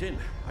us blocked in.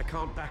 I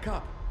can't back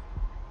up.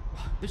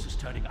 This is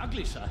turning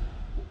ugly, sir.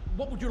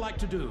 What would you like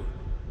to do?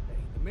 Hey,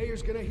 the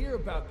mayor's gonna hear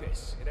about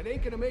this, and it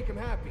ain't gonna make him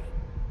happy.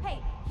 Hey,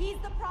 he's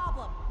the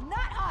problem,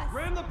 not us!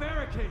 Ram the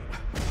barricade!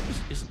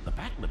 This isn't the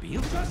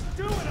Batmobile. Just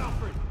do it,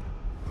 Alfred!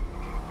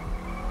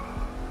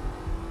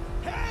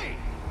 Hey!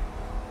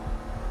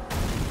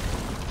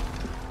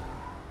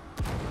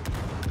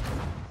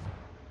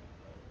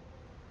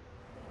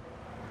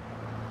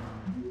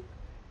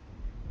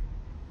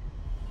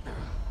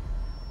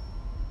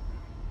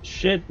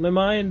 Shit, my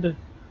mind.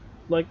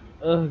 Like,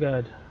 oh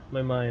god,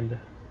 my mind.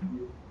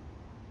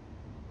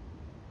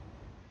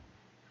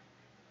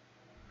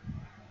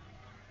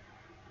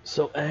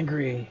 So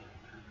angry.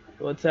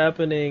 What's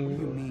happening? What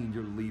do you mean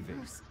you're leaving?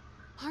 Bruce,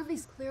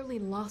 Harvey's clearly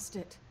lost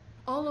it.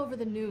 All over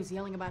the news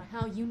yelling about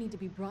how you need to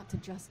be brought to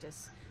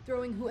justice,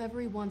 throwing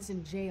whoever he wants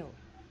in jail.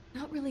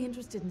 Not really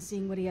interested in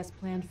seeing what he has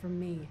planned for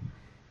me.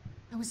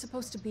 I was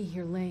supposed to be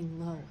here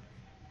laying low.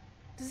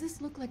 Does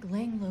this look like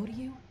laying low to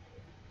you?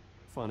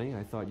 Funny,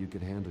 I thought you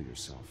could handle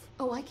yourself.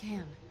 Oh, I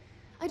can.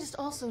 I just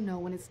also know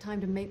when it's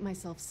time to make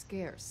myself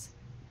scarce.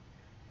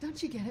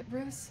 Don't you get it,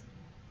 Bruce?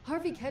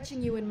 Harvey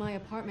catching you in my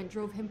apartment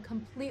drove him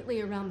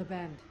completely around the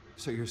bend.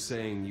 So you're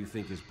saying you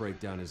think his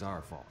breakdown is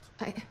our fault?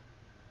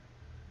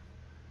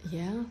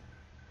 Yeah?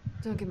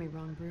 Don't get me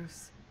wrong,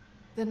 Bruce.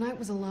 The night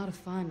was a lot of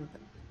fun,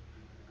 but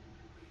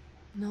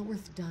not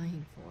worth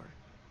dying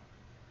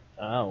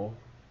for. Ow.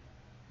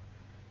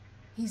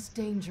 He's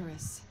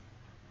dangerous.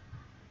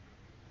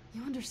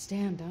 You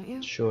understand, don't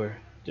you? Sure.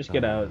 Just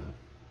get out.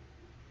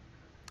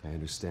 I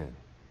understand.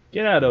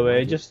 Get out of the way.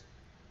 Like just.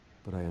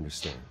 But I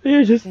understand.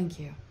 You're just. Thank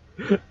you.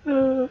 I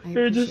You're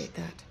appreciate just.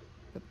 that.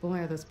 But boy,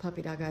 are those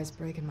puppy dog eyes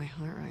breaking my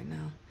heart right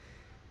now.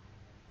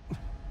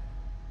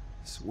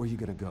 So where you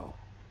gonna go?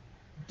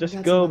 Just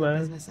Got go, some other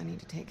man. business I need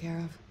to take care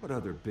of. What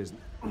other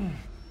business?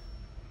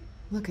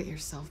 Look at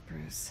yourself,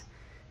 Bruce.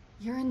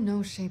 You're in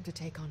no shape to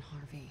take on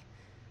Harvey.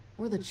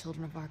 Or the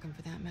children of Arkham,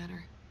 for that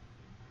matter.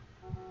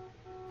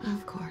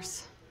 Of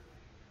course.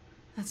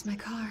 That's my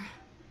car.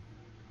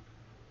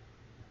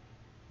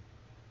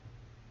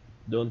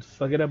 Don't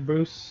fuck it up,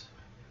 Bruce.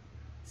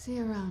 See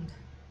you around.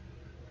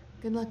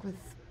 Good luck with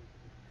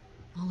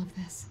all of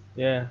this.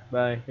 Yeah,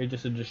 bye. You're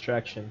just a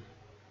distraction.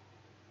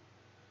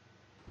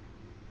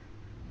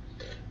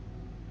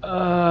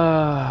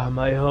 Ah,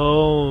 my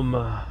home.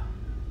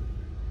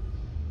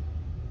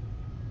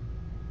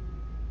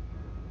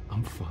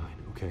 I'm fine,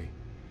 okay?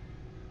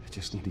 I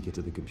just need to get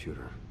to the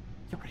computer.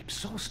 You're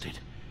exhausted.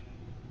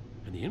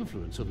 And the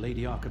influence of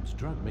Lady Arkham's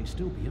drug may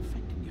still be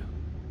affecting you.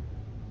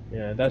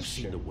 Yeah, that's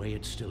You've seen the way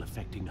it's still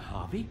affecting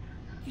Harvey?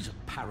 He's a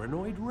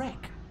paranoid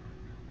wreck.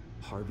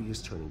 Harvey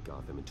is turning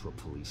Gotham into a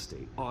police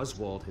state.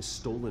 Oswald has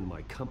stolen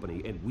my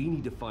company, and we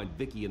need to find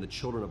Vicky and the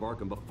children of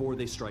Arkham before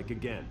they strike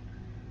again.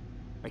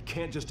 I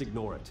can't just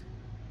ignore it.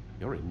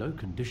 You're in no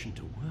condition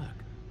to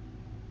work.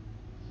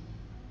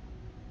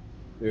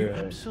 You're You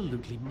right.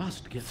 absolutely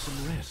must get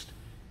some rest.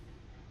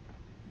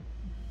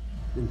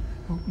 Then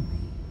help me.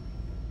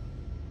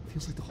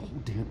 Feels like the whole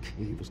damn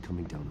cave is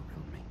coming down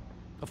around me.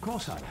 Of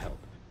course I'll help.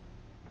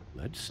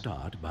 Let's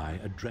start by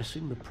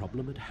addressing the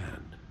problem at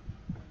hand.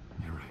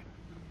 You're right.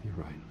 You're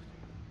right.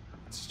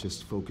 Let's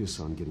just focus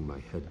on getting my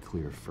head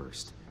clear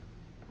first.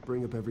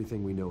 Bring up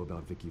everything we know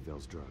about Vicky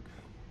Vale's drug.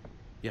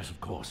 Yes, of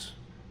course.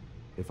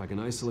 If I can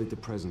isolate the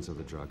presence of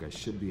the drug, I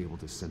should be able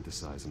to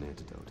synthesize an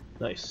antidote.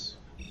 Nice.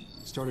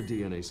 Start a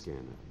DNA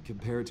scan.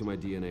 Compare it to my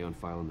DNA on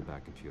file in the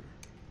back computer.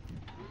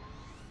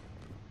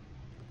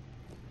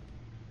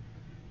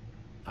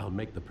 I'll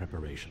make the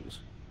preparations.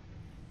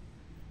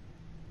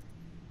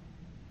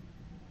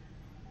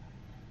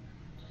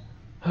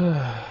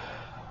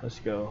 Let's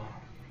go.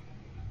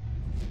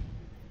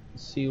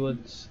 Let's see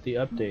what's the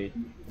update.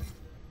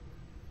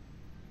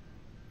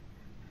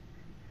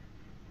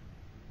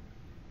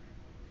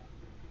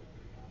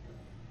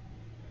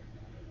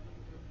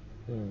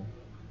 You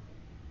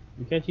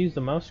can't use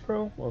the mouse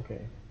scroll?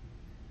 Okay.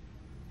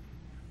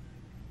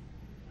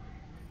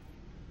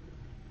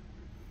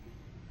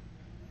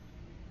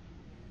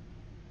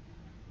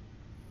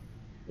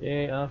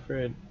 Yay,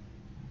 Alfred.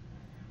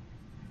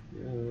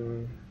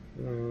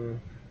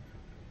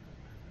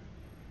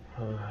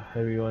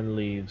 Everyone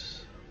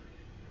leaves.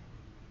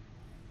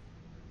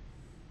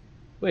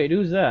 Wait,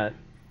 who's that?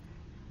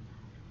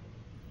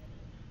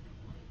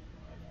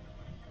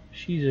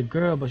 She's a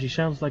girl, but she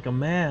sounds like a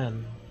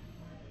man.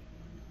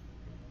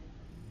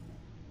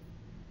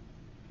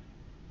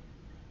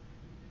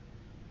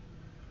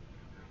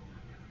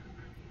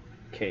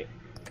 Okay,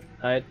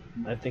 I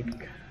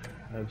think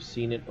I've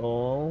seen it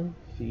all.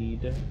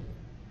 Feed.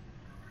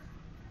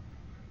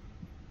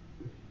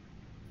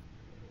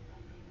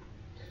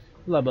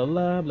 Blah blah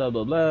blah blah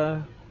blah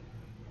blah.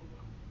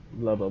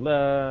 Blah blah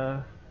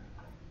blah.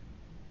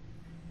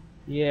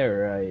 Yeah,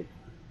 right.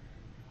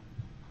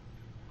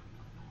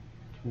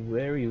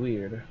 Very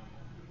weird.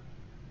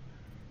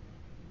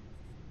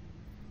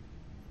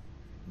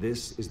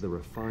 This is the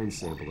refined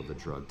sample of the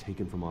drug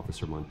taken from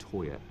Officer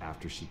Montoya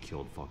after she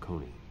killed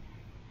Falcone.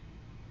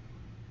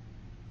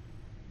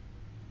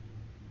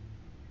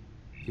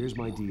 Here's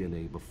my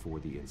DNA before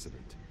the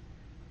incident.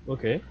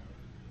 Okay.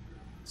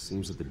 It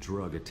seems that the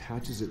drug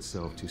attaches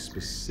itself to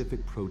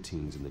specific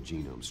proteins in the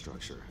genome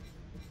structure.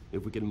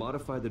 If we can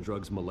modify the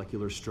drug's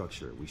molecular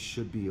structure, we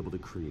should be able to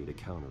create a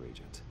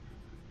counteragent.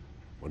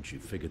 Once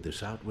you've figured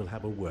this out, we'll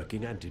have a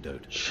working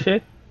antidote.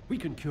 Shit. We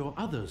can cure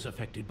others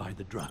affected by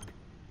the drug.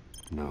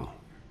 No.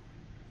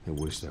 I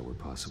wish that were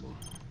possible.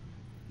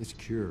 This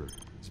cure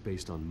is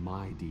based on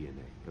my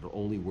DNA. It'll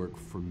only work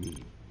for me.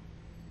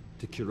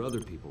 To cure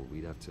other people,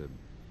 we'd have to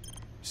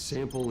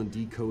sample and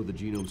decode the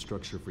genome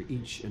structure for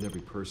each and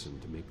every person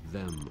to make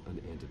them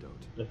an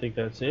antidote. I think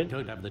that's it. We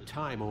don't have the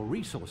time or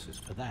resources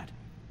for that.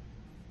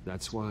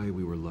 That's why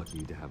we were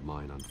lucky to have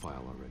mine on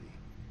file already.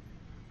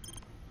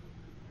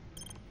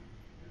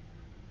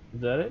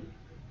 Is that it?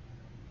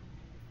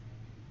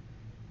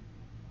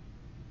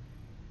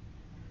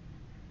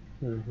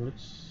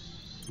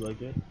 Looks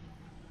like it.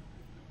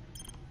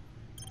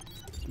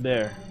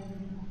 There.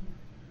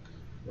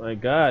 My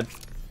God.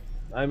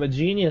 I'm a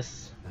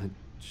genius. That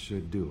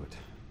should do it.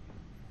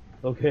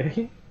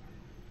 Okay.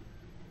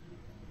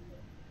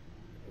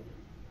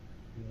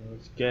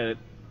 Let's get it.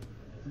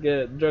 Let's get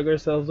it. Drug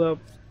ourselves up.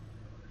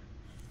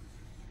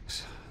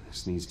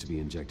 This needs to be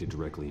injected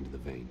directly into the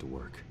vein to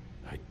work.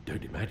 I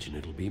don't imagine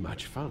it'll be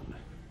much fun.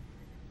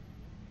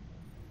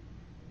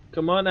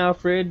 Come on,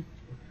 Alfred.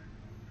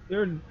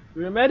 You're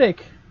a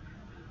medic.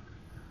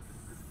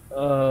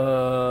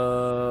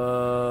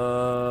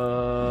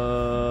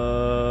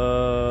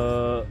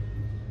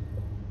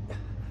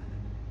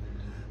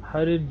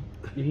 How did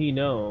he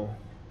know?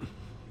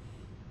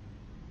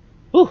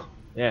 Whew!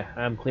 Yeah,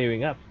 I'm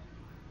clearing up.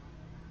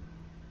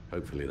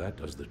 Hopefully that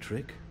does the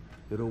trick.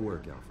 It'll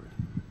work, Alfred.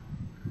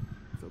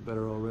 Feel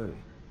better already.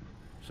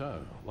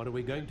 So, what are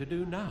we going to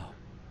do now?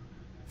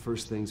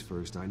 First things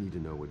first, I need to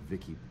know what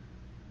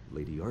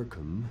Lady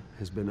Arkham,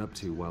 has been up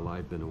to while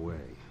I've been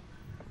away.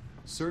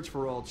 Search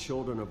for all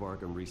children of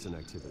Arkham recent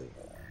activity.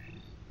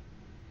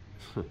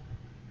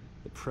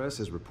 The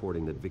press is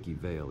reporting that Vicky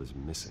Vale is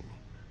missing.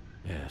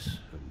 Yes,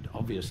 and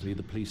obviously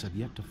the police have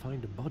yet to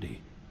find a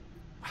body.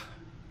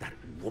 That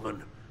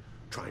woman,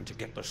 trying to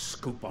get the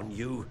scoop on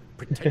you,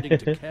 pretending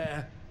to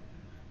care.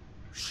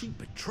 She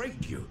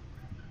betrayed you.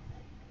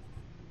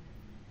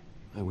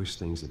 I wish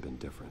things had been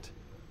different.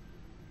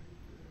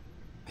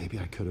 Maybe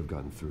I could have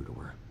gotten through to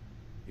her.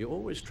 You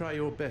always try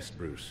your best,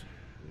 Bruce.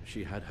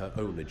 She had her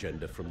own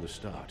agenda from the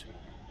start.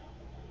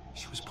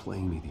 She was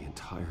playing me the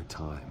entire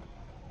time,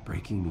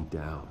 breaking me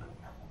down.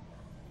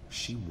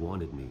 She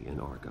wanted me in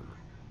Arkham.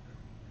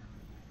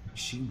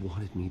 She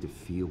wanted me to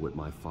feel what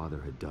my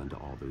father had done to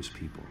all those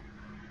people.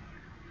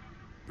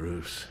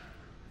 Bruce.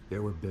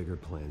 There were bigger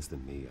plans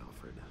than me,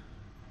 Alfred.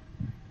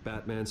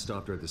 Batman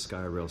stopped her at the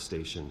Skyrail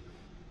station,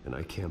 and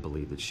I can't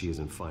believe that she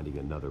isn't finding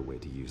another way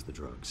to use the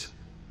drugs.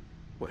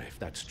 Well, if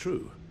that's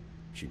true,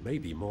 she may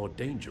be more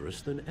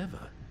dangerous than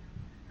ever.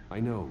 I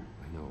know.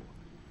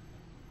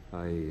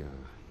 I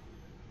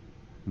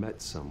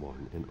met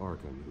someone in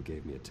Arkham who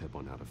gave me a tip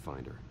on how to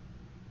find her.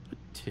 A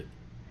tip?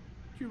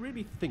 Do you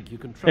really think you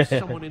can trust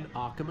someone in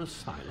Arkham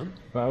Asylum?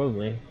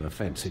 Probably.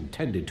 Offense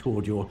intended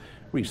toward your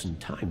recent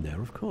time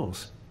there, of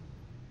course.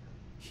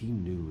 He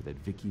knew that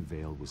Vicky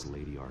Vale was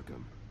Lady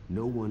Arkham.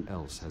 No one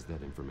else has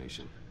that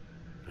information.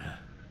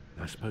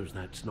 I suppose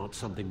that's not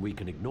something we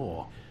can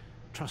ignore,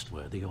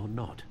 trustworthy or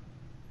not.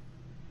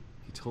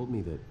 He told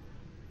me that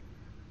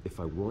if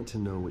I want to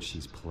know what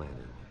she's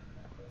planning,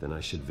 then I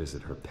should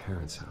visit her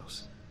parents'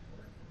 house.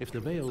 If the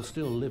Vales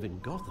still live in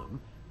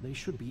Gotham, they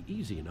should be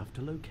easy enough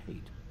to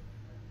locate.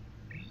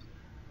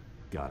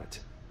 Got it.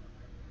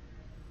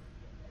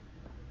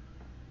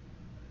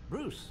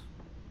 Bruce?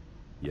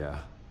 Yeah?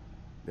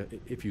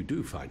 If you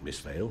do find Miss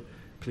Vale,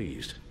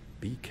 please,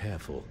 be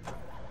careful.